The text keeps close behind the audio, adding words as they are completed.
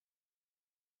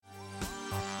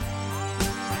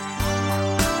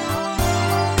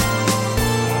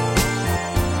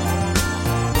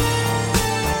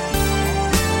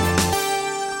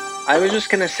I was just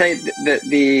going to say that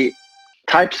the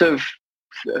types of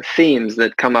themes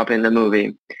that come up in the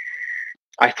movie,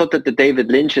 I thought that the David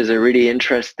Lynch is a really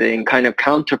interesting kind of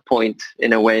counterpoint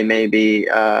in a way, maybe.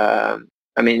 I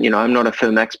mean, I'm not a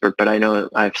film expert, but I know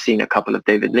I've seen a couple of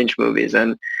David Lynch movies.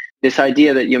 And this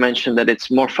idea that you mentioned that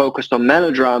it's more focused on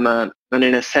melodrama and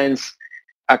in a sense,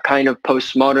 a kind of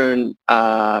postmodern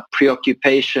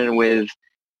preoccupation with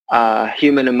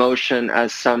human emotion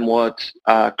as somewhat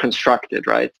constructed,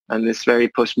 right? And this very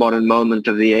postmodern moment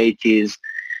of the 80s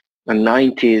and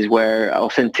 90s where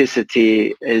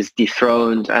authenticity is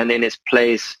dethroned and in its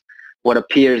place what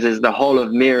appears is the hall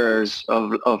of mirrors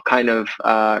of kind of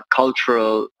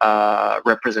cultural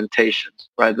representations,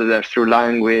 whether they're through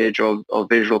language or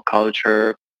visual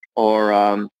culture or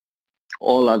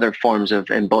all other forms of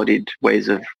embodied ways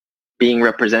of being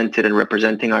represented and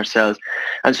representing ourselves.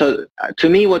 And so to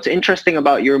me, what's interesting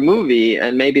about your movie,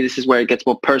 and maybe this is where it gets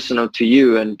more personal to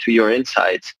you and to your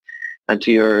insights and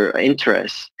to your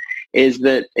interests, is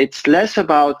that it's less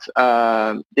about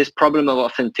this problem of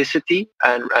authenticity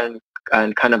and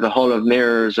kind of the hall of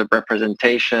mirrors of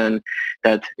representation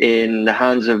that in the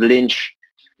hands of Lynch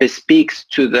speaks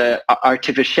to the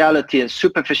artificiality and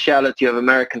superficiality of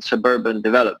American suburban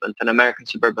development and American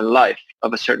suburban life,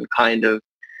 of a certain kind of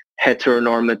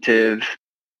heteronormative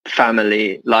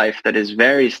family life that is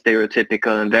very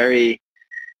stereotypical and very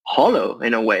hollow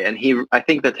in a way. And I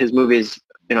think that his movies,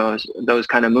 those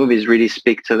kind of movies really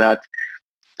speak to that,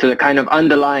 to the kind of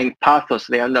underlying pathos,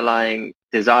 the underlying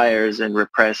desires and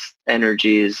repressed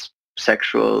energies,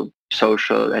 sexual,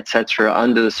 social, etc.,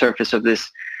 under the surface of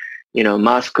this,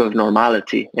 mask of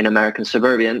normality in American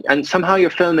suburbia. And somehow your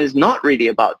film is not really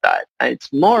about that.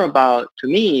 It's more about, to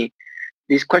me,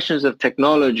 these questions of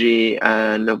technology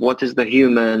and of what is the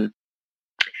human.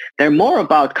 They're more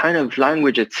about kind of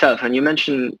language itself. And you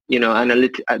mentioned,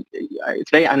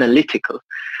 it's very analytical.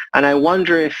 And I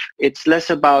wonder if it's less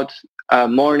about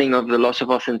mourning of the loss of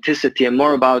authenticity and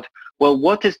more about, well,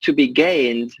 what is to be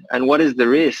gained and what is the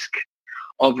risk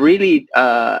of really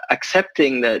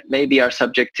accepting that maybe our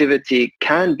subjectivity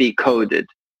can be coded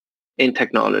in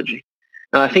technology.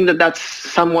 And I think that that's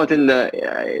somewhat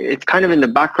it's kind of in the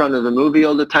background of the movie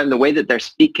all the time. The way that they're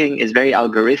speaking is very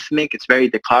algorithmic. It's very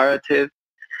declarative.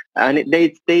 And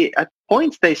they at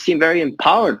points, they seem very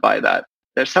empowered by that.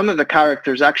 There's some of the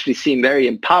characters actually seem very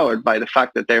empowered by the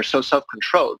fact that they're so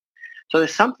self-controlled. So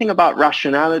there's something about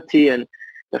rationality and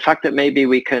the fact that maybe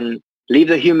we can leave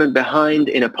the human behind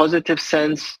in a positive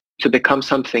sense to become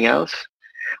something else.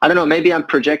 I don't know, maybe I'm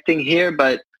projecting here,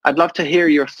 but I'd love to hear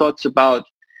your thoughts about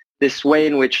this way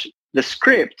in which the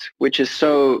script, which is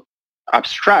so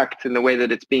abstract in the way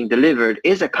that it's being delivered,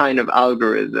 is a kind of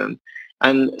algorithm.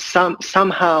 And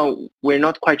somehow we're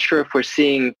not quite sure if we're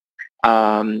seeing,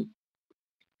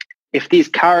 if these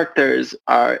characters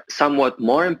are somewhat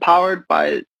more empowered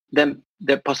by them,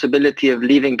 the possibility of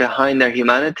leaving behind their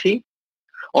humanity,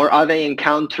 or are they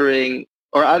encountering,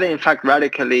 or are they in fact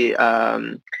radically,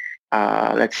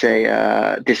 let's say,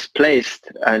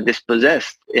 displaced and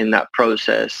dispossessed in that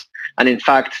process? And in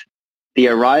fact, the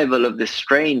arrival of this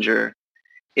stranger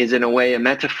is in a way a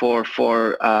metaphor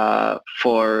for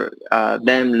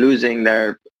them losing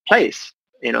their place,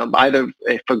 either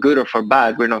for good or for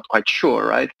bad. We're not quite sure,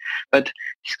 right? But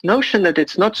this notion that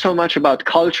it's not so much about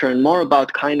culture and more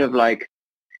about kind of like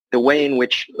the way in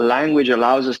which language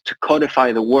allows us to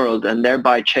codify the world and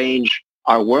thereby change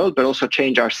our world, but also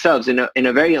change ourselves in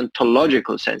a very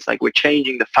ontological sense. Like we're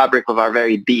changing the fabric of our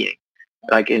very being.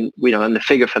 Like and the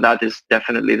figure for that is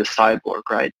definitely the cyborg,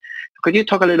 right? Could you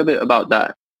talk a little bit about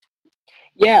that?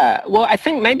 Yeah, well, I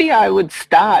think maybe I would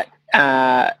start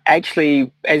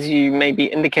actually, as you maybe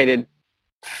indicated,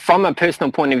 from a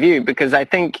personal point of view, because I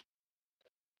think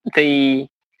I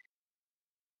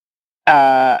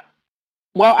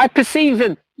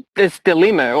perceive this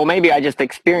dilemma, or maybe I just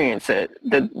experience it,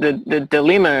 the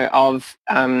dilemma of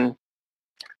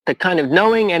the kind of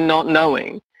knowing and not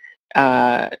knowing,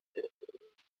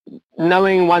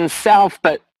 knowing oneself,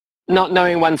 but not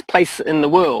knowing one's place in the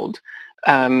world.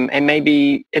 And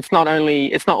maybe it's not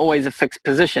always a fixed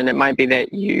position. It might be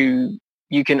that you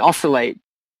can oscillate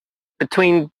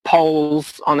between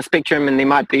poles on a spectrum, and there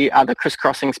might be other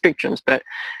crisscrossing spectrums. But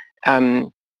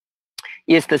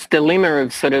yes, this dilemma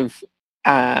of sort of,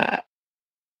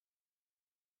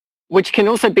 which can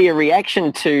also be a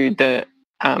reaction to the,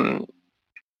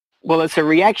 it's a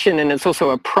reaction and it's also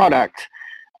a product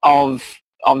of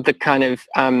the kind of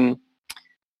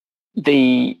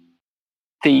the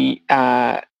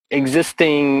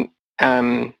existing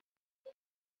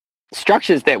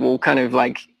structures that will kind of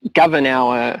like govern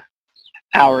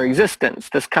our existence.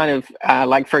 This kind of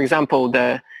like, for example,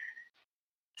 the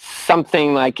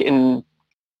something like in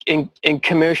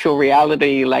commercial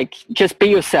reality, like just be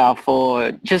yourself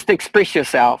or just express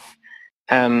yourself,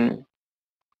 and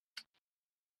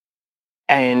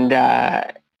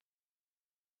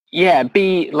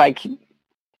be like,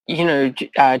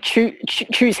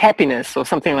 choose happiness or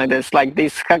something like this, like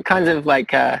these kinds of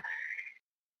like the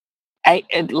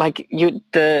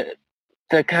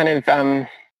kind of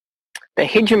the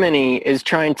hegemony is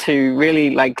trying to really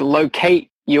like locate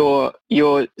your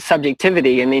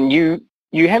subjectivity, and then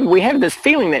we have this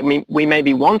feeling that we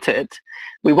maybe want it.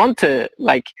 We want to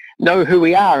like know who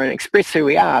we are and express who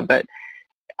we are, but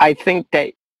I think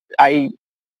that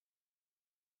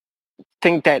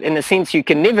in a sense you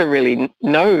can never really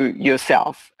know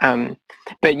yourself.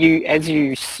 But as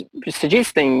you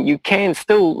suggesting, you can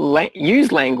still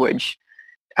use language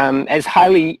as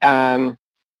highly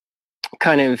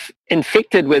kind of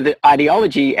infected with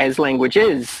ideology as language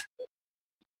is.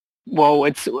 Well,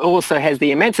 it also has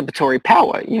the emancipatory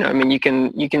power. I mean, you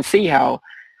can see how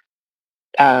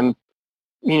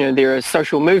there are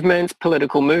social movements,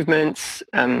 political movements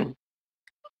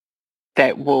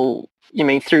that will.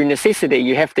 Through necessity,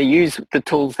 you have to use the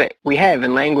tools that we have,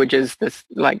 and language is this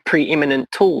like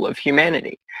preeminent tool of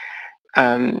humanity.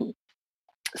 So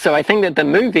I think that the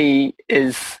movie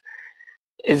is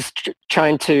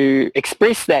trying to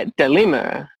express that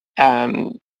dilemma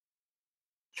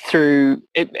through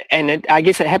it, and I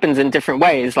guess it happens in different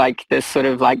ways, like this sort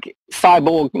of like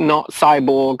cyborg, not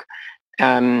cyborg,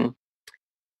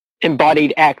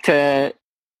 embodied actor,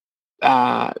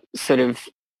 sort of.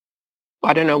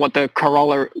 I don't know what the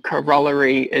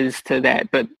corollary is to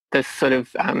that, but this sort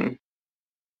of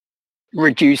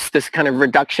this kind of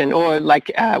reduction, or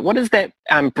like what is that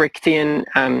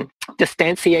Brechtian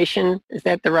distanciation? Is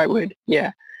that the right word?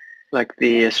 Yeah, like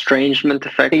the estrangement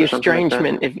effect. The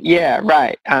estrangement, like yeah,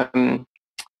 right. And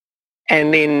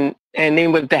then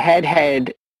with the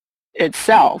had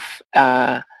itself,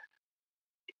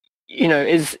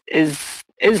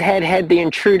 is had the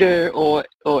intruder, or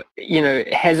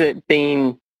has it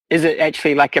been? Is it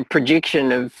actually like a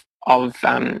projection of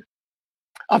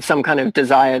some kind of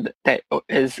desire that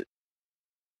is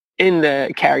in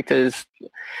the characters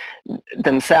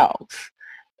themselves?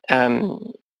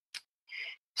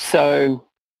 So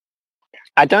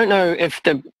I don't know if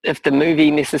the movie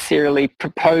necessarily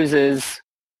proposes.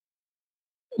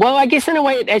 Well, I guess in a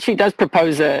way it actually does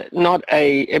propose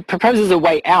it proposes a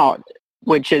way out,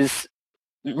 which is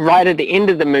right at the end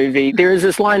of the movie. There is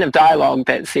this line of dialogue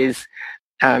that says,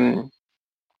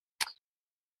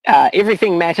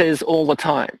 everything matters all the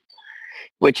time,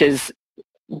 which is,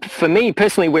 for me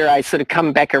personally, where I sort of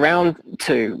come back around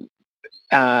to,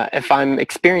 if I'm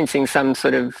experiencing some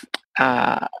sort of,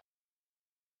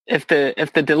 if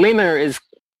the dilemma is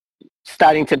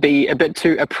starting to be a bit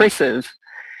too oppressive,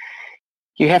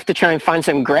 you have to try and find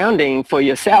some grounding for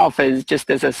yourself as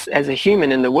a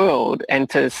human in the world, and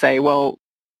to say, well,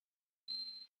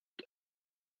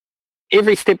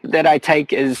 every step that I take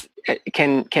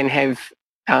can have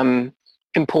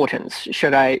importance.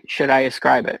 Should I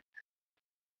ascribe it?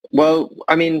 Well,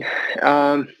 I mean,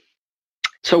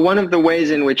 so one of the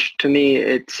ways in which, to me,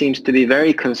 it seems to be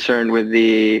very concerned with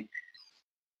the,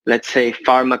 let's say,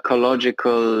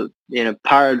 pharmacological,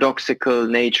 paradoxical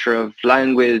nature of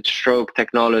language, stroke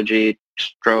technology,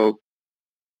 stroke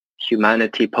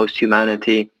humanity,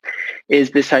 post-humanity,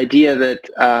 is this idea that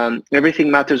everything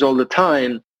matters all the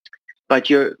time. But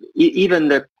even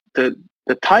the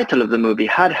title of the movie,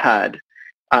 Had,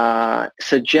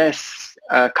 suggests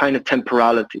a kind of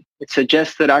temporality. It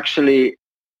suggests that actually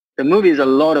the movie is a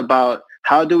lot about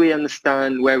how do we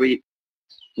understand where we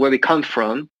come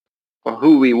from, or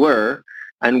who we were,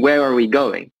 and where are we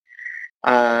going.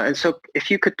 And so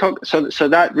if you could talk, so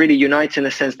that really unites, in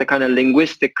a sense, the kind of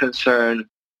linguistic concern,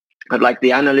 but like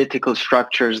the analytical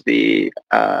structures, the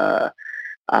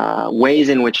ways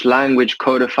in which language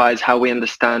codifies how we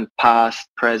understand past,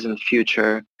 present,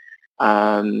 future,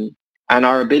 and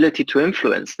our ability to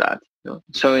influence that.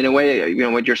 So in a way,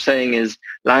 what you're saying is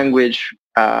language,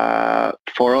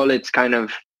 for all its kind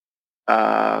of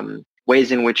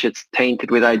ways in which it's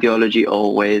tainted with ideology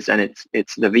always, and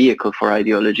it's the vehicle for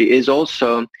ideology, is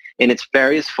also in its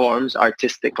various forms,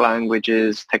 artistic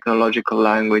languages, technological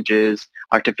languages,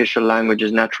 artificial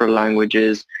languages, natural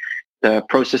languages, the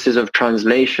processes of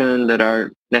translation that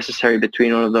are necessary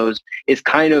between all of those, is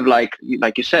kind of like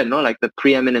you said, like the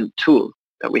preeminent tool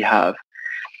that we have.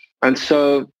 And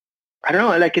so, I don't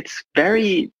know, like it's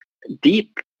very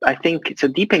deep. I think it's a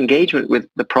deep engagement with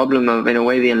the problem of, in a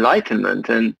way, the Enlightenment,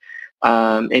 and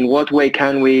in what way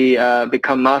can we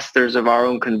become masters of our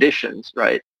own conditions,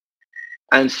 right?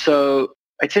 And so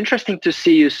it's interesting to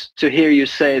hear you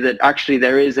say that actually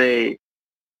there is a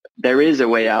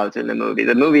way out in the movie.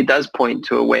 The movie does point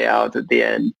to a way out at the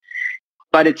end,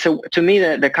 but to me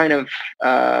the kind of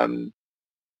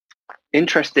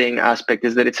interesting aspect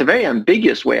is that it's a very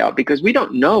ambiguous way out, because we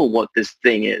don't know what this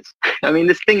thing is. I mean,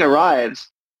 this thing arrives,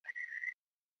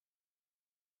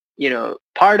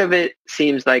 part of it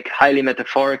seems like highly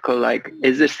metaphorical, like,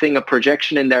 is this thing a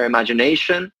projection in their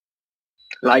imagination?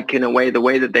 Like, in a way, the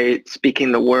way that they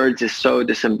speaking the words is so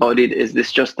disembodied. Is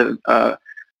this just a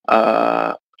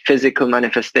physical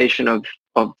manifestation of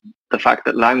the fact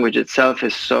that language itself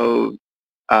is so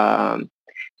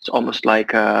it's almost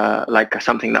like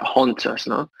something that haunts us,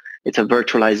 no? It's a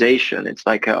virtualization. It's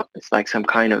like some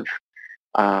kind of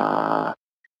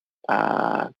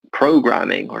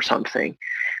programming or something.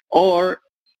 Or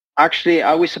actually,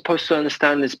 are we supposed to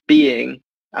understand this being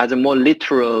as a more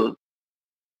literal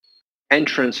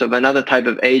entrance of another type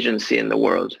of agency in the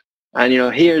world? And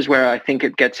here's where I think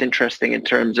it gets interesting in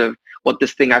terms of what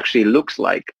this thing actually looks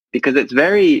like, because it's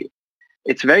very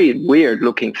weird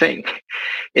looking thing.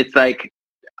 It's like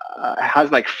it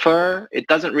has like fur. It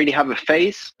doesn't really have a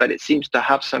face, but it seems to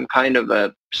have some kind of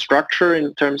a structure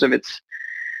in terms of its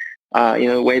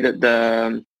the way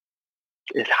that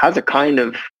it has a kind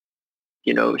of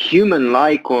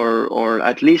human-like or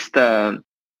at least hominid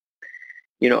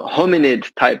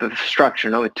type of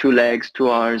structure, with 2 legs, 2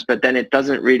 arms, but then it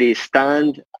doesn't really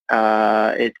stand.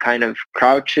 It kind of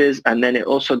crouches, and then it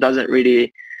also doesn't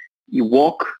really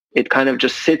walk. It kind of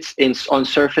just sits on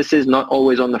surfaces, not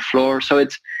always on the floor. So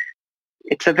it's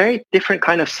a very different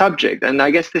kind of subject. And I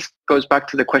guess this goes back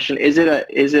to the question: is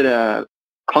it a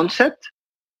concept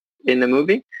in the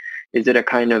movie? Is it a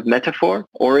kind of metaphor,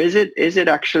 or is it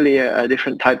actually a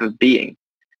different type of being?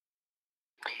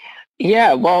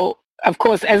 Yeah, well, of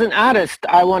course, as an artist,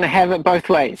 I want to have it both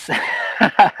ways.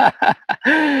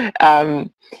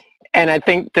 And I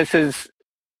think this is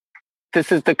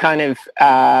the kind of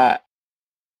I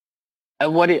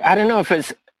don't know if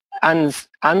it's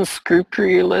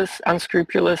unscrupulous.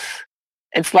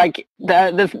 It's like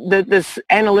this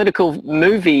analytical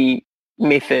movie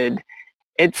method.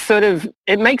 It's sort of,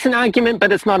 it makes an argument,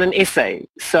 but it's not an essay.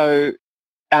 So,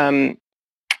 I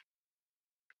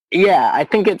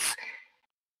think it's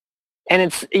a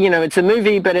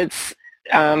movie, but it's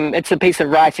a piece of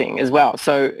writing as well.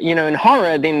 So, in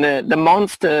horror, then the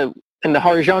monster, in the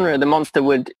horror genre, the monster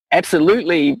would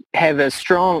absolutely have a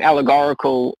strong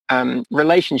allegorical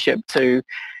relationship to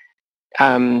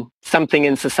something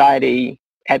in society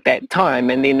at that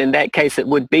time. And then in that case, it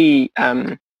would be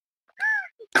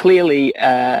clearly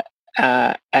a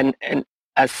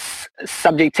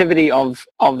subjectivity of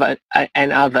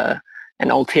an other, an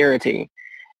alterity.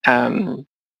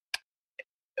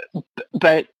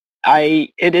 But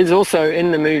it is also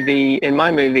in the movie, in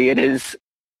my movie, it is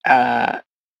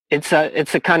it's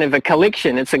a kind of a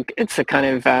collection. It's a kind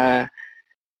of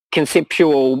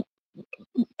conceptual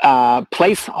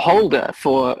placeholder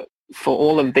for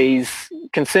all of these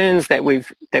concerns that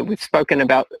we've spoken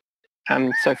about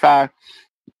so far.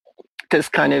 This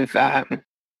kind of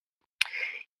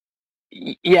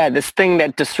this thing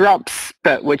that disrupts,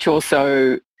 but which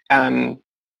also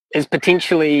is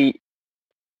potentially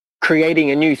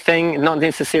creating a new thing, not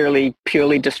necessarily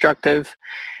purely destructive.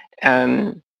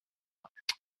 And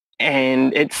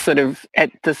it's sort of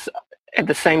at the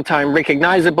same time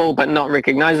recognizable but not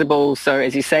recognizable. So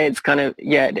as you say, it's kind of,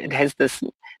 it has this,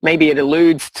 maybe it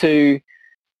alludes to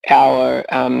our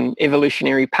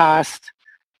evolutionary past,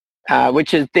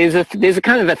 which is, there's a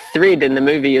kind of a thread in the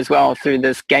movie as well through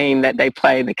this game that they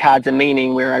play, The Cards of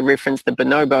Meaning, where I reference the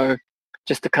bonobo,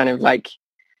 just to kind of like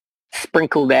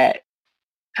sprinkle that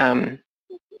kind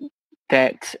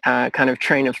of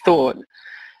train of thought.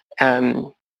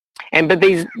 But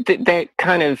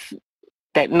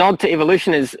that nod to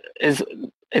evolution is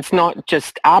it's not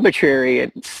just arbitrary.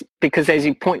 It's because, as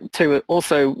you point to it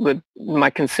also with my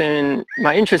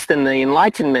interest in the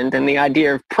Enlightenment and the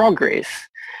idea of progress,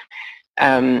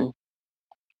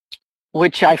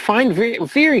 which I find very,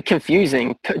 very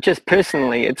confusing, just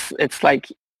personally. It's like,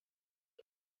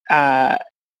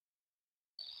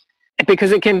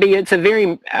 because it's a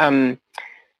very,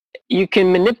 you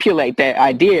can manipulate that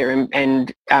idea,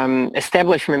 and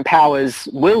establishment powers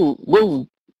will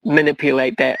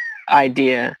manipulate that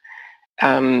idea.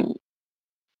 And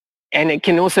it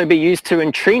can also be used to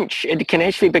entrench. It can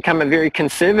actually become a very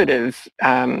conservative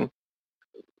kind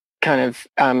of,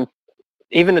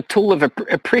 even a tool of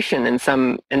oppression in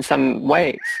some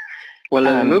ways. Well,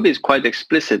 the movie is quite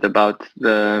explicit about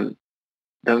the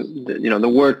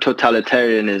word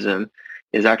totalitarianism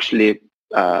is actually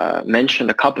mentioned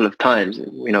a couple of times,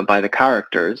 by the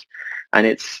characters, and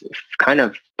it's kind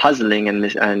of puzzling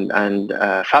and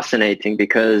fascinating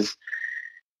because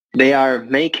they are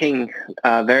making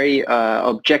very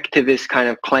objectivist kind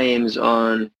of claims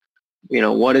on,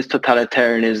 what is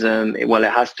totalitarianism? Well,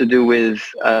 it has to do with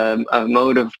a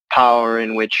mode of power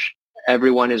in which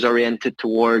everyone is oriented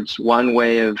towards one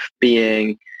way of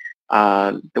being.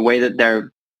 The way that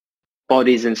their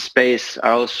bodies in space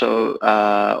are also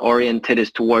oriented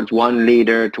is towards one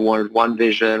leader, towards one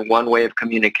vision, one way of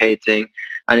communicating.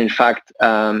 And in fact,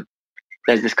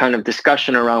 there's this kind of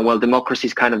discussion around, well, democracy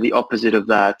is kind of the opposite of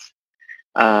that.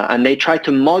 And they try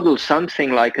to model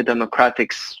something like a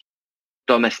democratic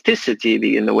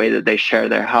domesticity in the way that they share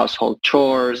their household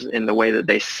chores, in the way that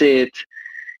they sit,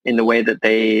 in the way that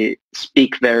they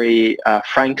speak very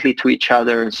frankly to each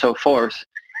other and so forth.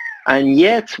 And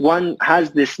yet one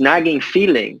has this nagging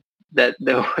feeling that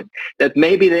that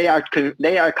maybe they are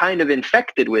kind of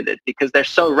infected with it because they're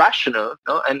so rational,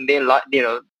 and they,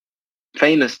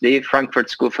 famously Frankfurt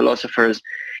School philosophers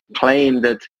claim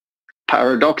that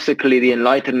paradoxically the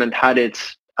Enlightenment had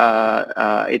its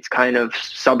kind of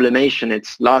sublimation,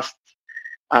 its last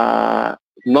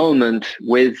moment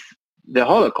with the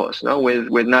Holocaust,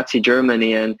 with Nazi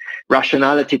Germany, and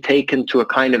rationality taken to a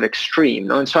kind of extreme.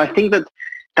 And so I think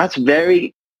that's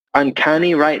very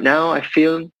uncanny right now, I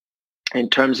feel, in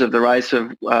terms of the rise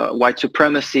of white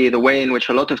supremacy, the way in which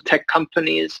a lot of tech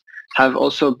companies have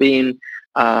also been,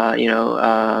 there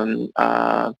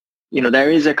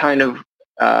is a kind of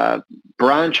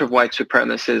branch of white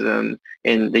supremacism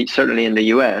certainly in the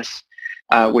US,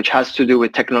 which has to do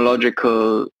with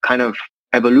technological kind of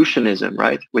evolutionism,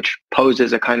 right? Which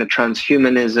poses a kind of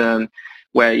transhumanism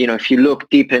where, if you look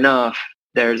deep enough,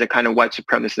 there's a kind of white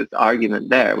supremacist argument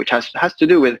there, which has to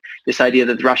do with this idea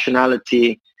that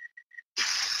rationality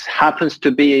happens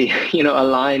to be,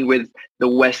 aligned with the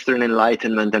Western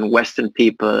Enlightenment and Western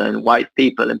people and white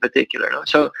people in particular.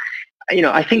 So,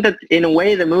 I think that in a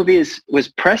way the movie was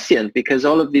prescient because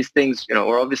all of these things,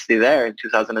 were obviously there in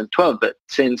 2012, but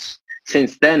since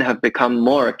then have become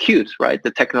more acute, right?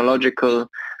 The technological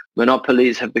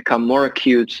monopolies have become more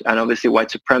acute, and obviously white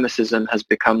supremacism has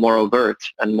become more overt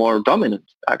and more dominant,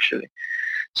 actually.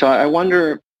 So I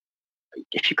wonder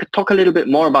if you could talk a little bit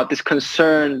more about this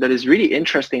concern that is really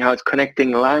interesting, how it's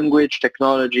connecting language,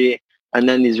 technology, and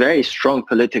then these very strong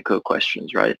political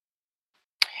questions, right?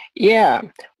 Yeah.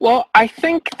 Well, I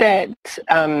think that,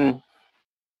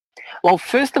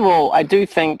 first of all, I do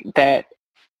think that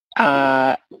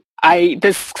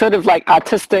this sort of like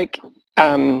artistic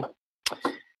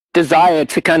desire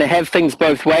to kind of have things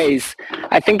both ways,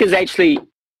 I think is actually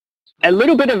a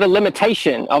little bit of a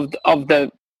limitation of the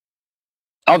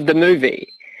movie.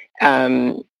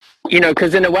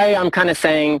 Because in a way I'm kind of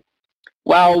saying,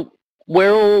 well,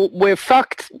 we're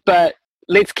fucked, but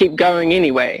let's keep going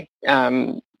anyway.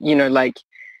 This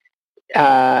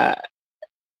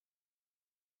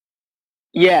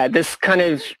kind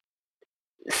of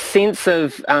sense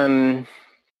of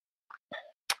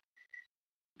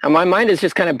and my mind is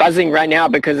just kind of buzzing right now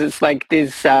because it's like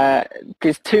there's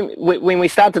too, when we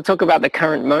start to talk about the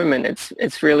current moment,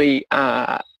 it's really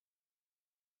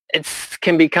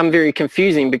can become very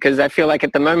confusing because I feel like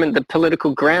at the moment the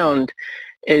political ground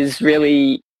is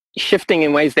really shifting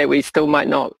in ways that we still might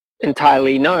not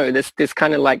entirely know. This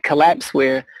kind of like collapse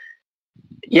where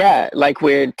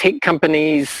where tech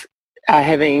companies are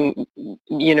having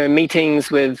meetings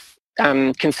with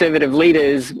conservative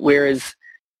leaders, whereas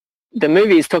the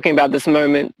movie is talking about this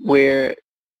moment where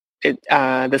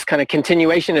this kind of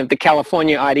continuation of the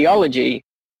California ideology,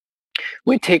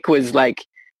 where tech was like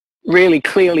really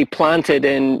clearly planted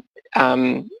in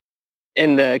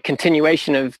the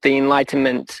continuation of the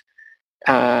Enlightenment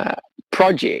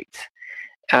project,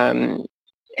 and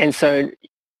so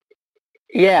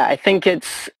I think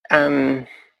it's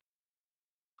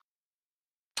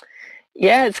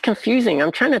it's confusing.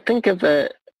 I'm trying to think of a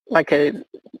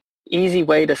easy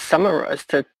way to summarize,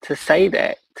 to say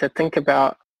that, to think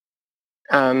about.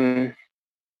 I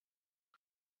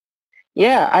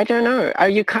don't know.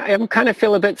 I kind of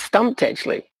feel a bit stumped,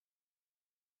 actually.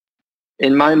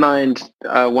 In my mind,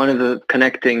 one of the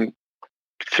connecting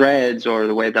threads, or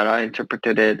the way that I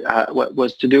interpreted it,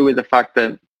 was to do with the fact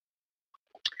that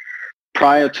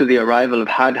prior to the arrival of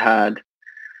Hadhad,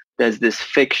 there's this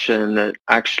fiction that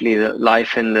actually the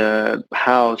life in the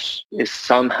house is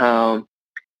somehow,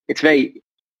 it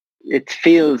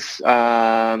feels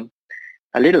a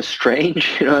little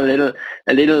strange, a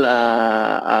little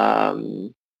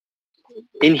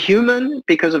inhuman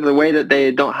because of the way that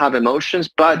they don't have emotions,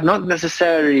 but not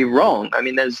necessarily wrong. I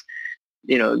mean,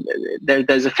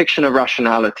 there's a fiction of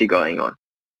rationality going on,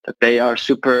 that they are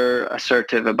super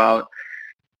assertive about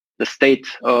the state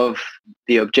of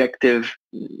the objective,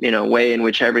 way in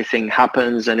which everything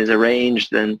happens and is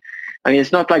arranged. And I mean,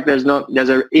 it's not like there's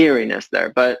an eeriness there,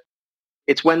 but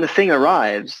it's when the thing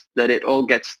arrives that it all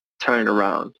gets turned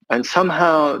around. And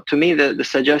somehow, to me, the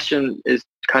suggestion is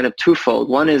kind of twofold.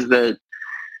 One is that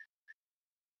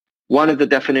one of the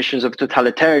definitions of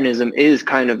totalitarianism is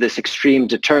kind of this extreme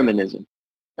determinism,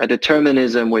 a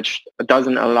determinism which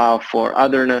doesn't allow for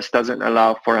otherness, doesn't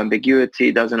allow for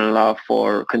ambiguity, doesn't allow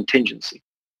for contingency.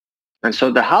 And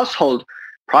so the household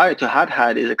prior to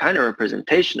Hadhad is a kind of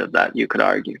representation of that, you could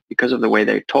argue, because of the way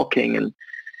they're talking, and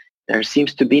there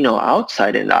seems to be no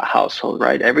outside in that household,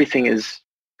 right? Everything is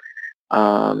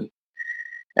kind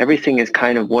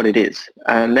of what it is.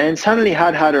 And then suddenly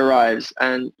Hadhad arrives,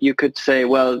 and you could say,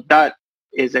 well, that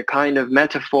is a kind of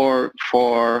metaphor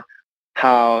for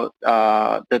how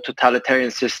the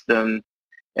totalitarian system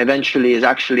eventually is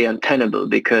actually untenable,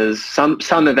 because some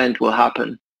event will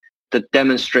happen that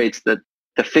demonstrates that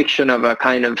the fiction of a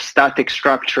kind of static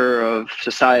structure of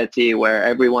society where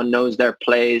everyone knows their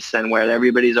place and where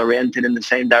everybody's oriented in the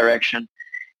same direction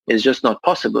is just not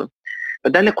possible.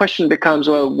 But then the question becomes,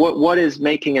 well, what is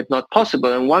making it not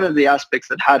possible? And one of the aspects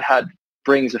that Hadhad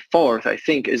brings forth, I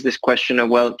think, is this question of,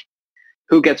 well,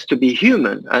 who gets to be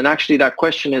human? And actually that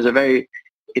question is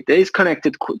it is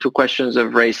connected to questions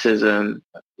of racism.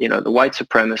 The white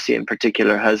supremacy in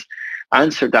particular has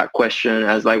answered that question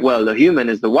as like, well, the human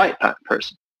is the white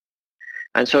person.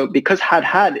 And so because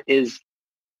Hadhad is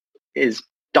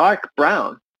dark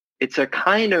brown, it's a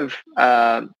kind of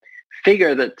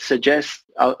figure that suggests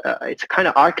it's a kind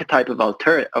of archetype of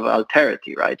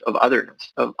alterity, right? Of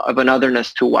otherness, of an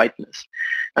otherness to whiteness.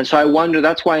 And so I wonder,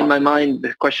 that's why in my mind,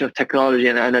 the question of technology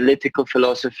and analytical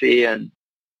philosophy and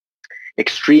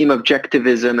extreme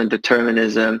objectivism and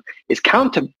determinism is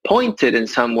counterpointed in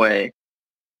some way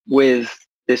with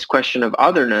this question of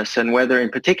otherness, and whether in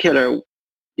particular,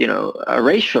 a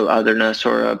racial otherness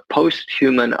or a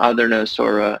post-human otherness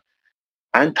or a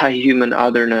anti-human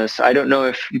otherness. I don't know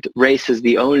if race is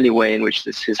the only way in which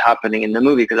this is happening in the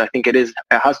movie, because I think it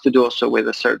has to do also with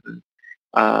a certain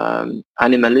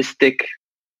animalistic,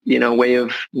 way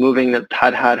of moving that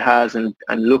Hadhad has and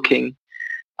looking.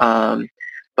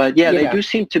 But yeah, they do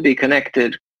seem to be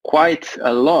connected quite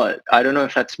a lot. I don't know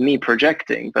if that's me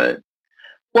projecting, but...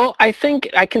 Well, I think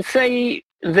I can say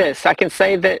this. I can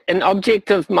say that an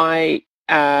object of my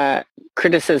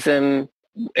criticism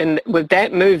with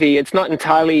that movie, it's not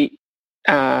entirely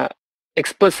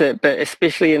explicit, but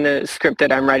especially in the script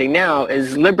that I'm writing now,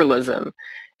 is liberalism.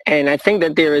 And I think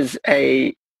that there is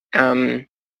an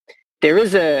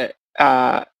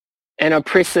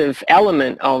oppressive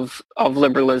element of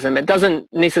liberalism. It doesn't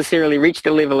necessarily reach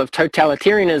the level of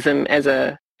totalitarianism as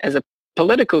a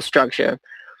political structure,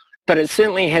 but it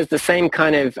certainly has the same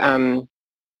kind of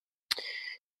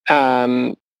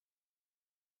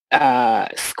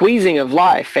squeezing of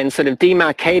life and sort of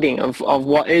demarcating of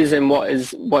what is and what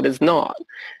is not.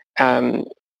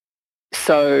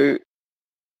 So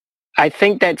I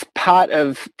think that's part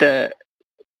of the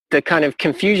kind of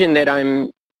confusion that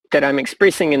I'm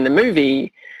expressing in the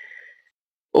movie,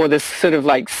 or this sort of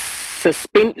like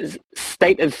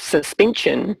state of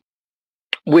suspension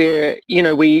where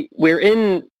we're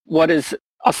in what is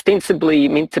ostensibly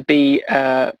meant to be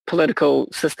a political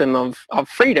system of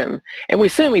freedom. And we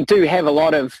certainly do have a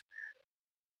lot of,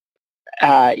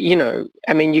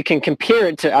 you can compare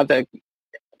it to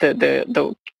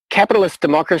the capitalist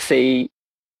democracy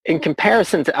in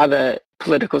comparison to other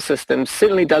political systems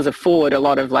certainly does afford a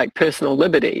lot of like personal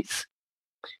liberties.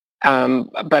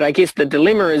 But I guess the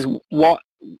dilemma is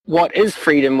what is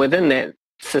freedom within that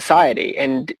society?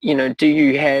 And,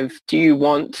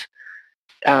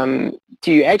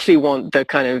 do you actually want the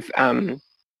kind of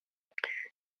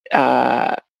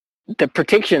the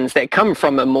protections that come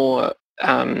from a more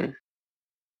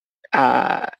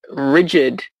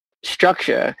rigid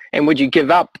structure, and would you give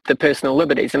up the personal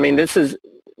liberties? I mean, this is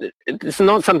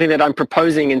not something that I'm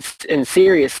proposing in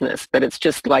seriousness, but it's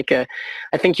just like I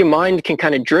think your mind can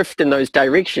kind of drift in those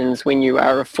directions when you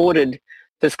are afforded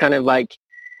this kind of like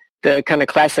the kind of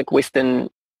classic Western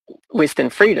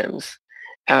freedoms.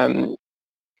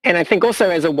 And I think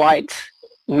also as a white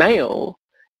male,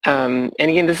 and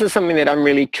again, this is something that I'm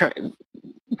really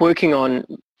working on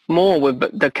more with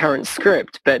the current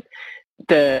script, but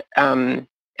that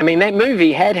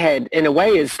movie had in a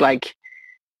way is like,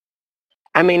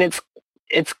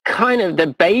 it's kind of the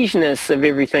beigeness of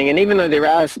everything. And even though there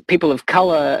are people of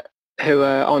color who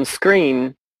are on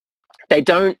screen, I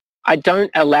don't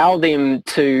allow them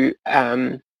to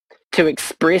to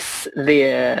express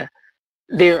their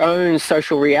own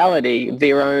social reality,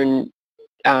 their own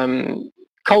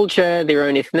culture, their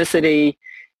own ethnicity.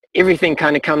 Everything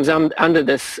kind of comes under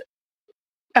this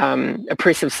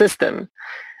oppressive system.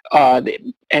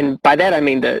 And by that I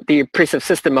mean the oppressive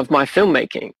system of my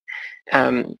filmmaking.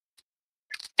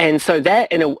 And so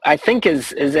that, I think,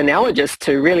 is analogous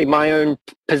to really my own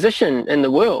position in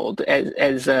the world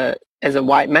as a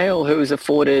white male who is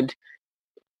afforded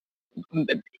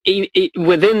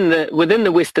within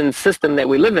the Western system that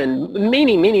we live in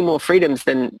many more freedoms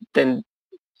than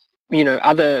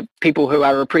other people who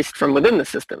are oppressed from within the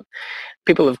system.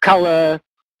 People of color,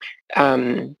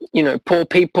 poor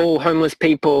people, homeless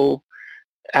people.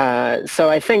 So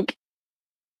I think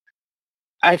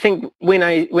when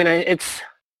it's,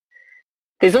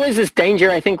 there's always this danger,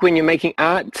 I think, when you're making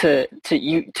art to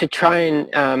try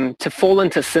and to fall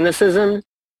into cynicism.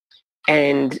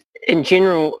 And in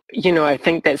general, I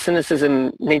think that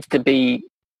cynicism needs to be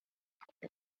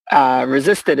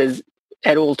resisted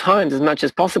at all times as much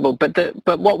as possible. But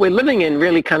what we're living in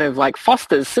really kind of like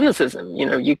fosters cynicism.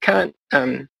 You can't.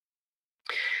 You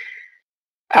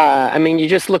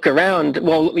just look around.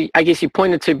 Well, I guess you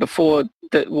pointed to before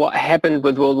that what happened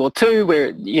with World War II,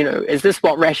 where, is this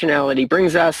what rationality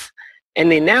brings us? And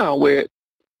then now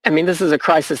this is a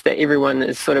crisis that everyone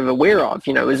is sort of aware of.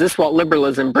 Is this what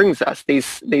liberalism brings us?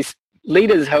 These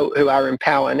leaders who are in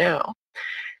power now.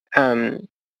 And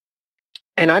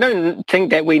I don't think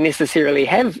that we necessarily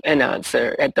have an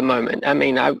answer at the moment.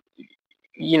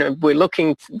 We're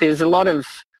looking, there's a lot of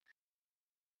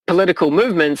political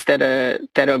movements that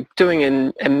are doing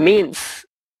an immense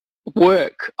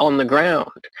work on the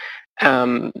ground,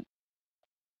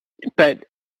 but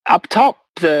up top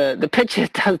the picture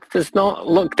does not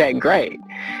look that great.